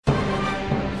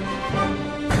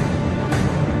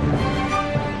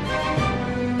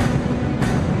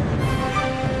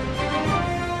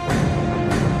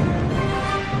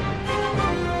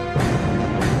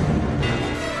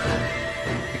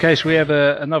Okay, so we have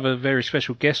another very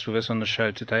special guest with us on the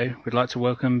show today. We'd like to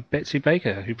welcome Betsy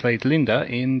Baker, who played Linda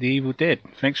in The Evil Dead.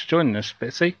 Thanks for joining us,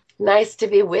 Betsy. Nice to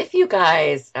be with you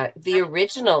guys. The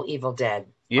original Evil Dead,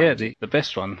 Yeah, mind you. the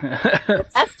best one. The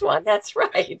best one, that's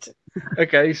right.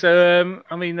 Okay, so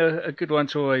I mean, a good one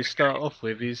to always start off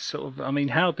with is sort of, I mean,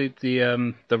 how did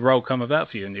the role come about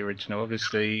for you in the original?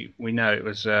 Obviously, we know it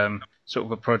was sort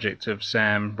of a project of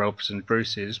Sam, Rob's, and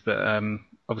Bruce's, but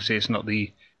obviously, it's not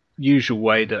the usual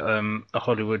way that a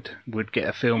Hollywood would get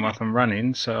a film up and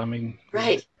running. So, I mean,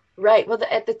 Right, right. Well,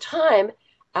 at the time,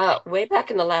 way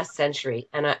back in the last century,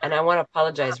 and I want to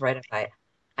apologize right if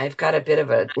I've got a bit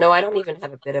of a, no, I don't even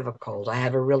have a bit of a cold. I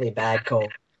have a really bad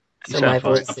cold. you So sound my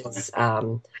fine. voice is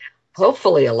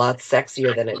hopefully a lot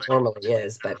sexier than it normally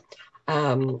is. But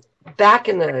um, back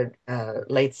in the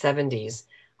late 70s,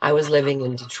 I was living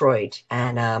in Detroit,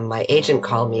 and my agent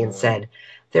called me and said,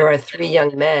 there are three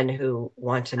young men who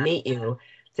want to meet you.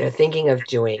 They're thinking of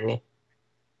doing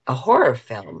a horror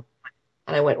film.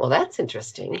 And I went, well, that's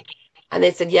interesting. And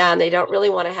they said, yeah, and they don't really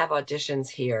want to have auditions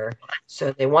here.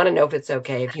 So they want to know if it's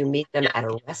okay if you meet them at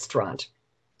a restaurant,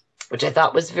 which I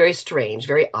thought was very strange,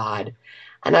 very odd.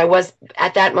 And I was,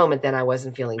 at that moment, then I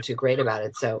wasn't feeling too great about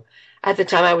it. So at the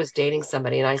time, I was dating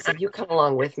somebody, and I said, you come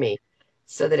along with me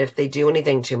so that if they do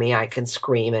anything to me, I can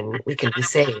scream and we can be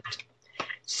saved.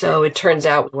 So it turns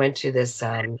out we went to this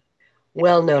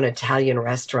well-known Italian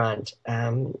restaurant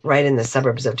right in the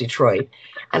suburbs of Detroit.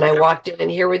 And I walked in, and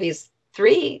here were these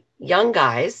three young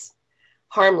guys,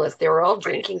 harmless. They were all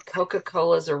drinking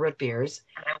Coca-Colas or root beers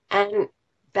and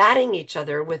batting each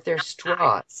other with their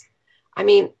straws. I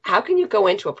mean, how can you go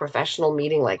into a professional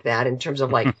meeting like that in terms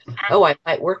of like, oh, I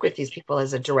might work with these people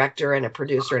as a director and a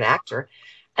producer and actor,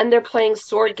 and they're playing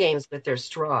sword games with their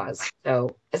straws.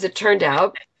 So as it turned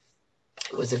out,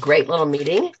 it was a great little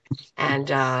meeting, and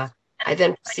I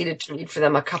then proceeded to read for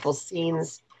them a couple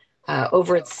scenes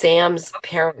over at Sam's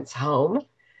parents' home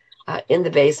in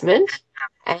the basement,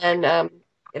 and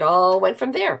it all went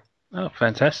from there. Oh,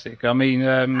 fantastic. I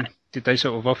mean, did they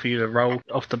sort of offer you the role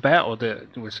off the bat, or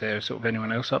was there sort of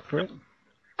anyone else up for it?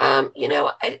 I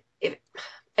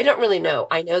don't really know.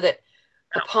 I know that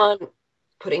upon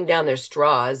putting down their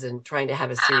straws and trying to have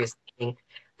a serious meeting,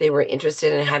 they were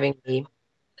interested in having me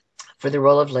for the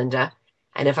role of Linda,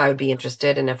 and if I would be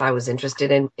interested, and if I was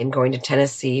interested in going to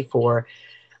Tennessee for,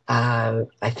 I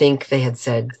think they had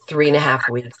said 3.5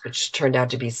 weeks, which turned out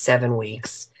to be 7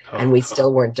 weeks, Oh, and we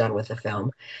still weren't done with the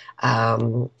film.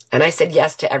 And I said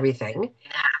yes to everything.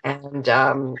 And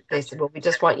they said, well, we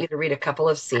just want you to read a couple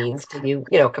of scenes. Can you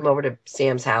come over to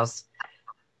Sam's house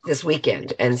this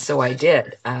weekend? And so I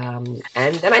did. And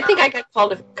then I think I got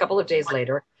called a couple of days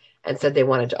later and said they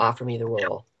wanted to offer me the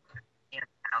role.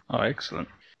 oh, excellent.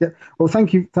 Yeah. Well,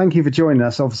 thank you for joining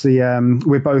us. Obviously,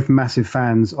 we're both massive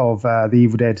fans of the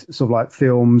Evil Dead sort of like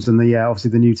films and the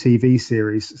obviously the new TV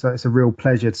series. So it's a real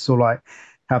pleasure to sort of like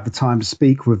have the time to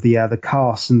speak with the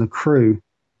cast and the crew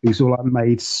who sort of like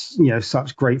made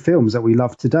such great films that we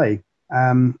love today.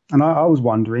 And I was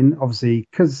wondering, obviously,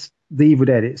 because the Evil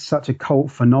Dead it's such a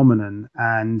cult phenomenon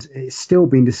and it's still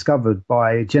being discovered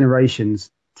by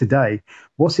generations today.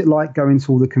 What's it like going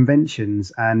to all the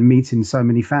conventions and meeting so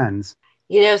many fans?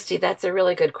 Steve, that's a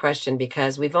really good question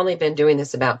because we've only been doing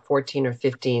this about 14 or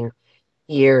 15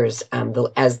 years.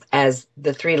 As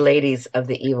the three ladies of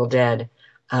the Evil Dead,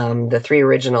 the three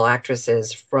original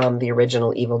actresses from the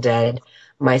original Evil Dead,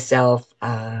 myself,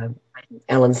 Ellen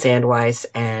Sandweiss,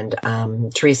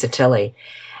 and Teresa Tilly.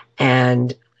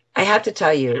 And I have to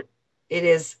tell you, it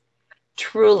is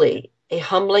truly a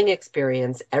humbling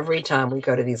experience every time we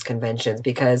go to these conventions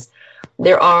because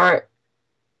there are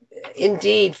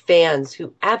indeed fans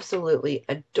who absolutely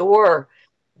adore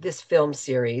this film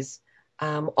series,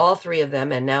 all three of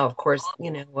them, and now, of course,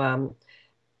 the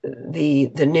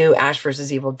new Ash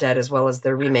versus Evil Dead as well as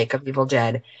the remake of Evil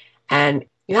Dead. And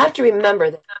you have to remember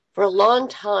that for a long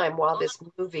time, while this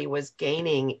movie was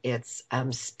gaining its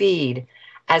speed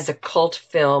as a cult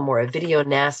film or a video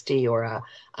nasty or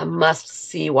a must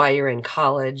see while you're in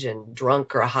college and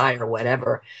drunk or high or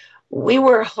whatever, we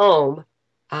were home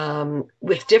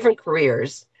with different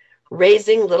careers,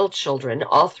 raising little children,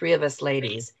 all three of us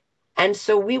ladies. And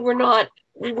so we weren't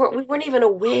even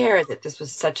aware that this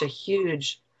was such a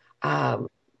huge um,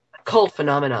 cult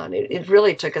phenomenon. It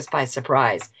really took us by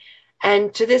surprise.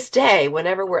 And to this day,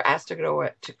 whenever we're asked to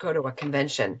go to a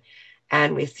convention,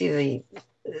 and we see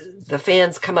the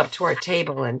fans come up to our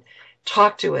table and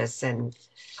talk to us, and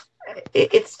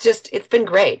it's been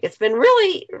great. It's been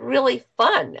really really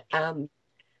fun.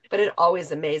 But it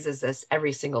always amazes us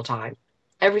every single time,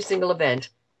 every single event,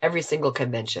 every single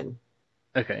convention.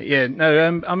 Okay, yeah,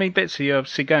 no, I mean, Betsy,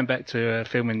 obviously going back to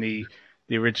filming the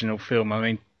original film, I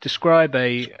mean, describe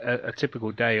a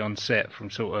typical day on set from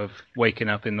sort of waking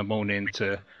up in the morning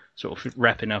to sort of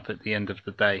wrapping up at the end of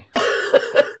the day.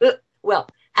 Well,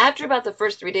 after about the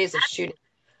first 3 days of shooting,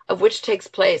 of which takes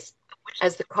place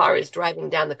as the car is driving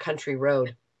down the country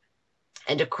road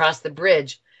and across the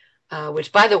bridge,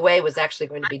 which, by the way, was actually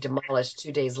going to be demolished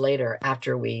 2 days later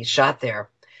after we shot there.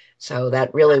 So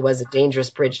that really was a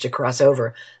dangerous bridge to cross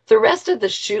over. The rest of the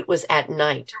shoot was at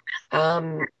night.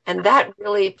 And that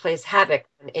really plays havoc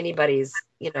on anybody's,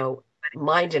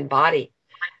 mind and body.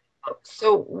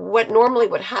 So what normally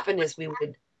would happen is we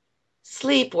would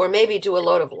sleep or maybe do a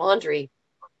load of laundry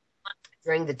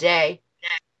during the day,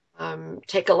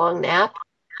 take a long nap,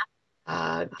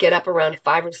 get up around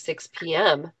 5 or 6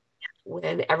 p.m.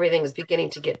 when everything is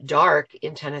beginning to get dark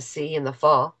in Tennessee in the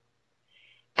fall.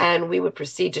 And we would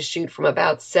proceed to shoot from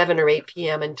about 7 or 8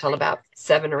 p.m. until about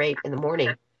 7 or 8 in the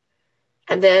morning.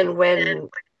 And then when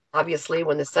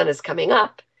the sun is coming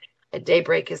up and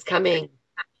daybreak is coming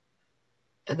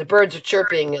and the birds are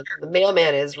chirping and the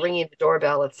mailman is ringing the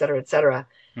doorbell, et cetera,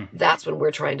 that's when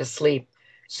we're trying to sleep.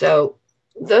 So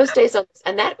those days,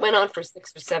 and that went on for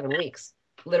 6 or 7 weeks,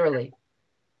 literally.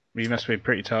 You must be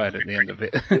pretty tired at the end of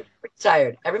it. Pretty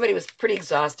tired. Everybody was pretty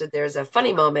exhausted. There's a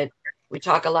funny moment. We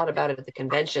talk a lot about it at the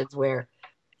conventions where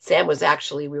Sam was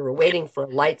we were waiting for a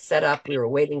light setup. We were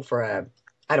waiting for a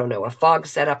fog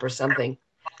setup or something.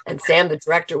 And Sam, the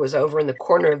director, was over in the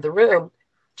corner of the room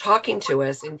talking to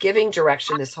us and giving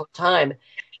direction this whole time.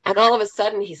 And all of a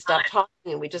sudden he stopped talking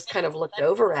and we just kind of looked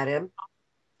over at him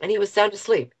and he was sound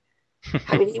asleep.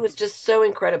 I mean, he was just so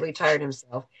incredibly tired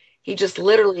himself. He just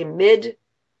literally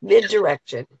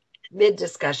mid-direction,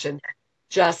 mid-discussion,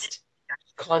 just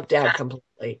conked out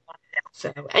completely.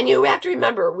 So, and you have to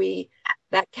remember,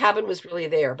 that cabin was really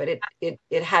there, but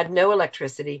it had no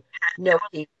electricity, no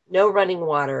heat, no running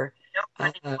water.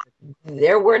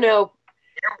 There were no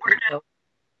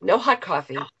hot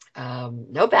coffee,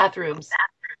 no bathrooms.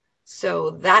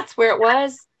 So that's where it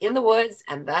was, in the woods,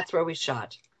 and that's where we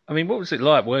shot. I mean, what was it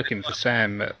like working for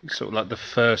Sam at sort of like the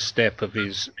first step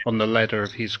on the ladder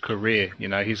of his career?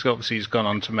 He's gone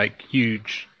on to make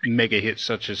huge mega hits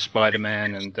such as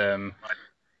Spider-Man and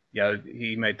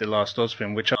he made The Last Oz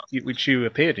film, which you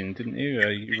appeared in, didn't you?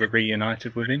 You were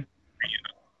reunited with him.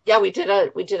 Yeah, we did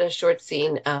a short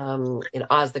scene in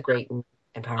Oz the Great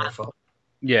and Powerful.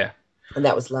 Yeah, and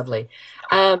that was lovely.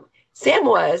 Sam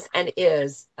was and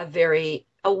is a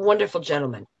wonderful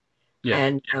gentleman. Yeah.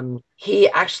 And he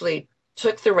actually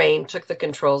took the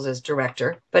controls as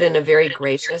director, but in a very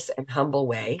gracious and humble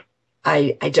way.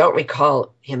 I don't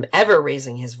recall him ever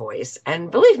raising his voice.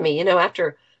 And believe me,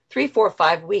 after 3, 4,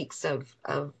 5 weeks of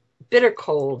bitter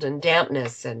cold and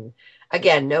dampness, and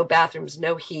again, no bathrooms,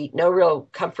 no heat, no real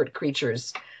comfort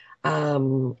creatures,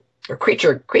 or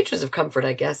creatures of comfort,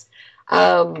 I guess.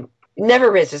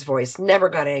 Never raised his voice, never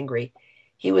got angry.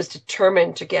 He was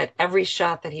determined to get every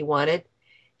shot that he wanted.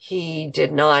 He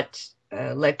did not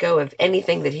let go of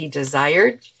anything that he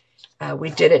desired.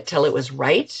 We did it till it was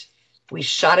right. We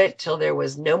shot it till there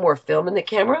was no more film in the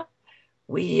camera.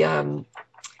 We,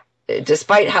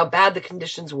 despite how bad the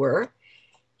conditions were,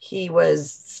 he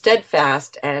was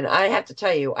steadfast. And I have to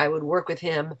tell you, I would work with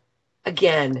him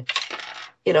again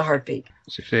in a heartbeat.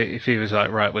 So if he was like,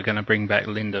 right, we're going to bring back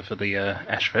Linda for the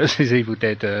Ash vs. Evil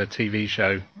Dead TV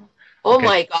show. Oh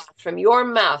my God, from your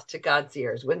mouth to God's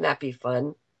ears. Wouldn't that be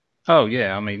fun? Oh,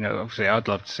 yeah. I mean, obviously, I'd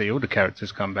love to see all the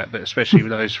characters come back, but especially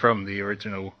those from the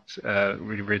original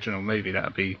movie. That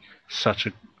would be such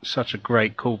a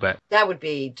great callback. That would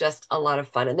be just a lot of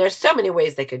fun. And there's so many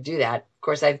ways they could do that. Of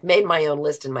course, I've made my own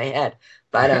list in my head,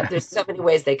 but there's so many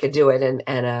ways they could do it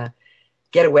and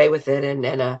get away with it. And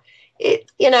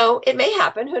it may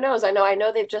happen. Who knows? I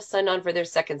know they've just signed on for their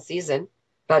second season,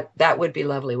 but that would be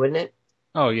lovely, wouldn't it?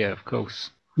 Oh, yeah, of course.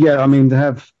 Yeah, I mean, to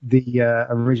have the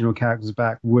original characters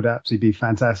back would absolutely be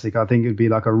fantastic. I think it would be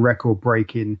like a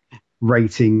record-breaking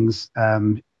ratings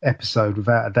episode,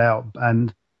 without a doubt.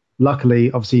 And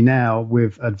luckily, obviously now,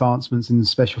 with advancements in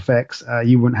special effects,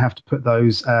 you wouldn't have to put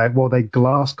those,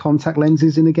 glass contact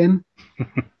lenses in again?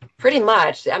 Pretty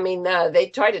much. I mean, they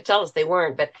tried to tell us they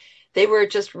weren't, but they were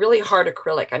just really hard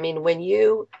acrylic. I mean, when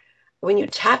you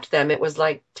tapped them, it was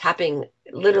like tapping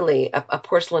literally a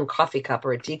porcelain coffee cup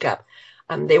or a teacup.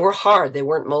 They were hard. They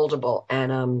weren't moldable.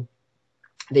 And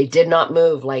they did not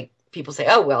move like people say,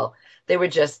 oh, well, they were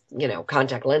just,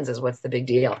 contact lenses. What's the big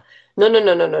deal?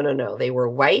 No. They were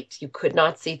white. You could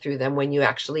not see through them when you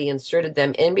actually inserted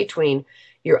them in between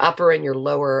your upper and your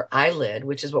lower eyelid,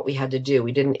 which is what we had to do.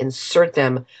 We didn't insert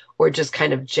them or just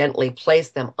kind of gently place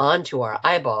them onto our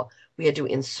eyeball. we had to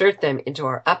insert them into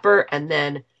our upper and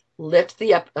then lift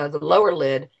the lower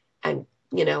lid and,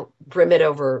 brim it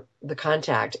over the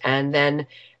contact. And then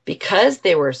because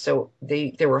they were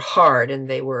they were hard and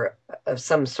they were of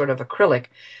some sort of acrylic,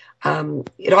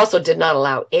 it also did not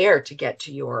allow air to get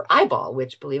to your eyeball,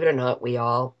 which, believe it or not, we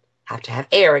all have to have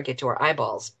air get to our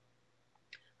eyeballs.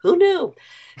 Who knew?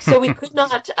 So we could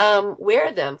not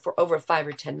wear them for over 5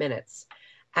 or 10 minutes.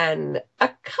 And a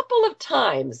couple of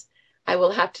times, I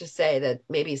will have to say that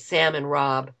maybe Sam and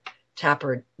Rob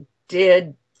Tapper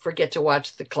did forget to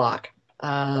watch the clock.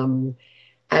 And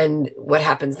what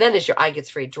happens then is your eye gets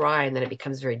very dry, and then it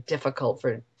becomes very difficult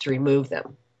to remove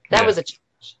them. That was a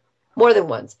challenge, more than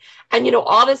once. And,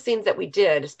 all the scenes that we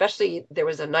did, especially there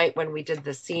was a night when we did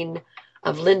the scene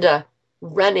of Linda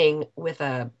running with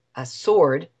a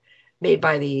sword made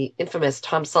by the infamous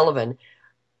Tom Sullivan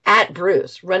at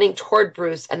Bruce, running toward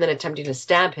Bruce and then attempting to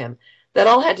stab him. That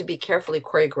all had to be carefully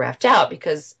choreographed out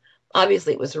because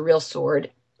obviously it was a real sword,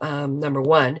 number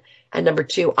one. And number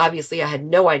two, obviously I had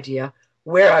no idea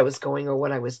where I was going or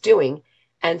what I was doing.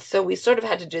 And so we sort of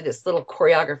had to do this little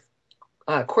choreographed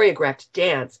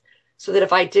dance so that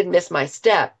if I did miss my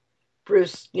step,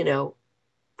 Bruce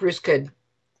could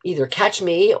either catch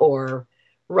me or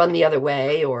run the other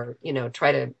way or,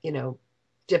 try to,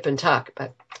 dip and tuck.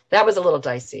 But that was a little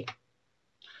dicey.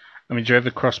 I mean, do you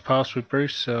ever cross paths with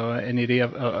Bruce or any of the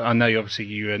other? I know obviously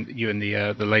you and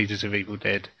the ladies of Evil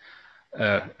Dead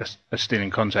are still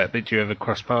in contact, but do you ever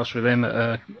cross paths with them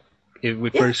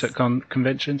with Bruce at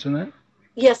conventions and that?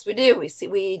 Yes, we do.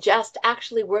 We just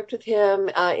actually worked with him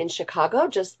in Chicago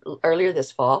just earlier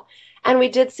this fall, and we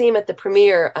did see him at the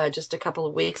premiere just a couple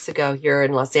of weeks ago here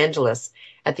in Los Angeles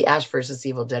at the Ash vs.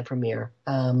 Evil Dead premiere.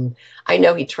 I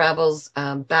know he travels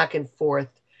back and forth,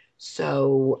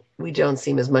 so we don't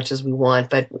see him as much as we want,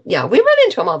 but yeah, we run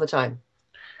into him all the time.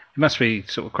 It must be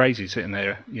sort of crazy sitting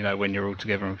there, when you're all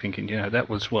together and thinking, that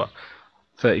was what,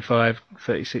 35,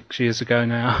 36 years ago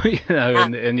now,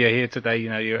 and you're here today,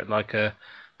 you're at like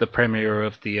the premiere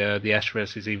of the Ash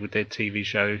vs. Evil Dead TV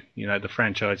show. The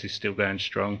franchise is still going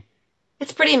strong.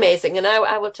 It's pretty amazing, and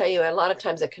I will tell you, a lot of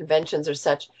times at conventions or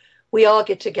such, we all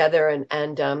get together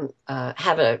and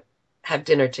have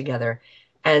dinner together,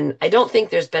 and I don't think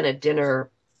there's been a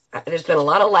dinner. There's been a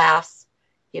lot of laughs,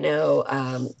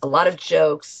 a lot of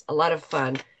jokes, a lot of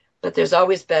fun, but there's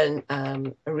always been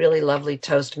a really lovely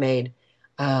toast made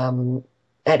at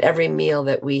every meal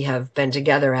that we have been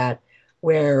together at,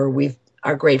 where we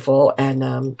are grateful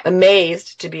and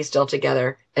amazed to be still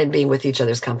together and being with each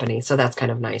other's company. So that's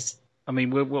kind of nice. I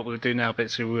mean, what we'll do now,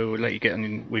 Betsy, we'll let you get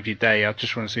on with your day. I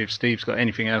just want to see if Steve's got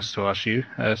anything else to ask you.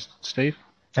 Steve?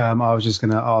 I was just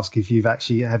going to ask if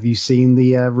have you seen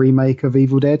the remake of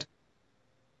Evil Dead?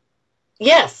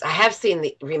 Yes, I have seen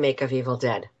the remake of Evil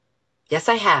Dead. Yes,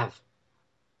 I have.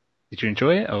 Did you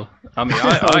enjoy it? Oh, I mean,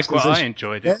 I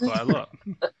enjoyed it quite a lot.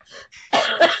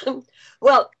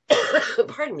 Well,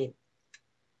 pardon me.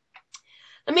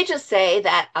 Let me just say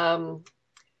that I've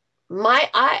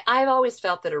always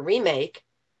felt that a remake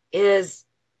is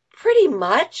pretty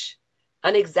much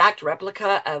an exact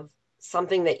replica of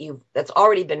something that's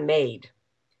already been made.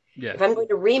 Yeah. If I'm going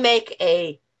to remake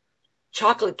a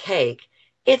chocolate cake,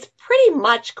 it's pretty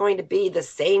much going to be the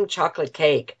same chocolate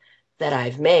cake that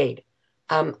I've made.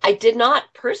 I did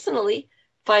not personally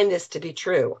find this to be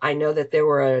true. I know that there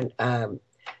were a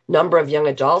number of young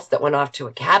adults that went off to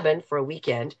a cabin for a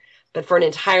weekend, but for an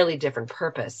entirely different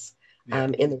purpose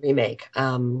in the remake.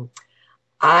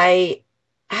 I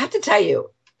have to tell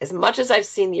you, as much as I've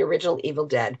seen the original Evil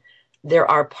Dead, there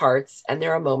are parts and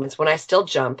there are moments when I still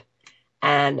jump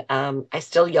and I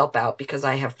still yelp out because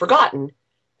I have forgotten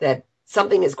that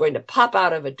something is going to pop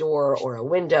out of a door or a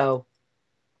window,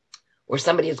 or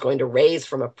somebody is going to raise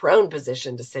from a prone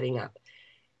position to sitting up.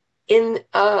 In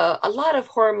a lot of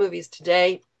horror movies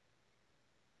today,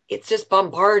 it's just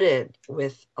bombarded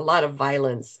with a lot of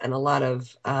violence and a lot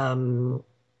of,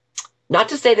 not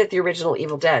to say that the original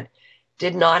Evil Dead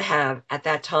did not have, at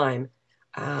that time,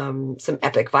 some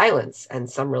epic violence and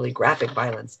some really graphic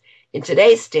violence. In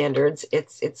today's standards,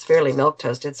 it's fairly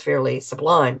milquetoast, it's fairly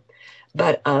sublime.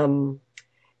 But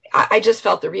I just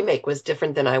felt the remake was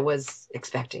different than I was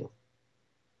expecting.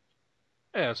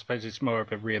 Yeah, I suppose it's more of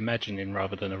a reimagining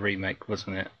rather than a remake,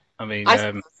 wasn't it? I mean,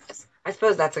 I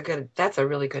suppose that's a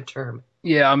really good term.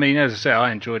 Yeah, I mean, as I say,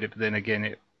 I enjoyed it, but then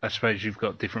again, I suppose you've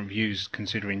got different views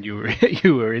considering you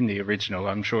were in the original.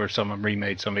 I'm sure if someone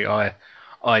remade something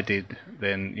I did,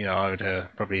 then I would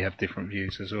probably have different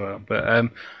views as well. But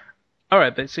all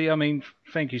right, Betsy. I mean,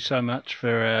 thank you so much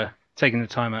for taking the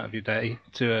time out of your day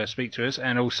to speak to us,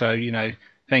 and also,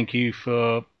 thank you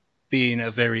for being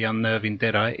a very unnerving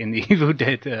Deadite in the Evil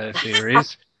Dead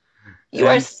series. You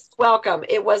are welcome.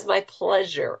 It was my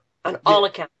pleasure on all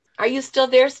accounts. Are you still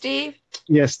there, Steve?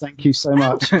 Yes, thank you so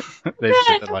much.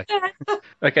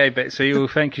 Okay, Betsy, well,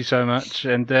 thank you so much,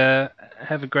 and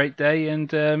have a great day.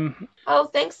 And oh,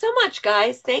 thanks so much,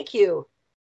 guys. Thank you.